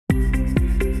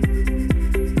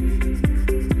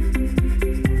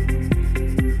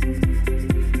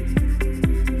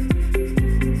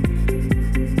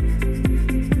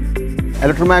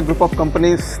Elektromag group of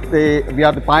companies, we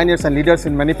are the pioneers and leaders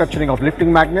in manufacturing of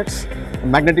lifting magnets,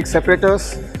 magnetic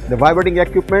separators, the vibrating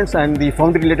equipments and the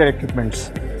foundry related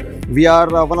equipments. We are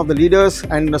one of the leaders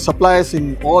and suppliers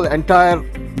in entire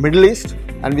Middle East,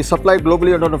 and we supply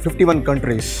globally in 51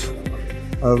 countries.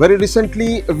 Very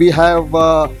recently we have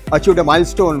achieved a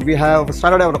milestone. We have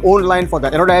started our own line for the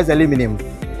anodized aluminium.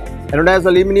 Anodized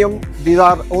aluminium, these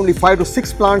are only 5 to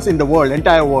 6 plants in the world,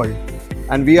 entire world.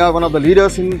 And we are one of the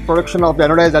leaders in production of the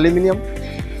anodized aluminium.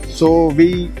 So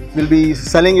we will be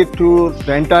selling it to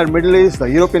the entire Middle East, the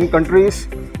European countries,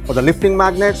 for the lifting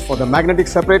magnets, for the magnetic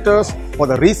separators, for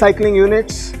the recycling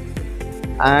units.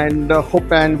 And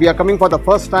we are coming for the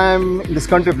first time in this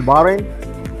country, Bahrain.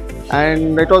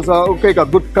 And it was a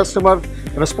good customer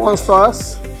response to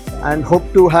us, and hope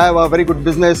to have a very good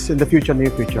business in the future, near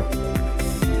future.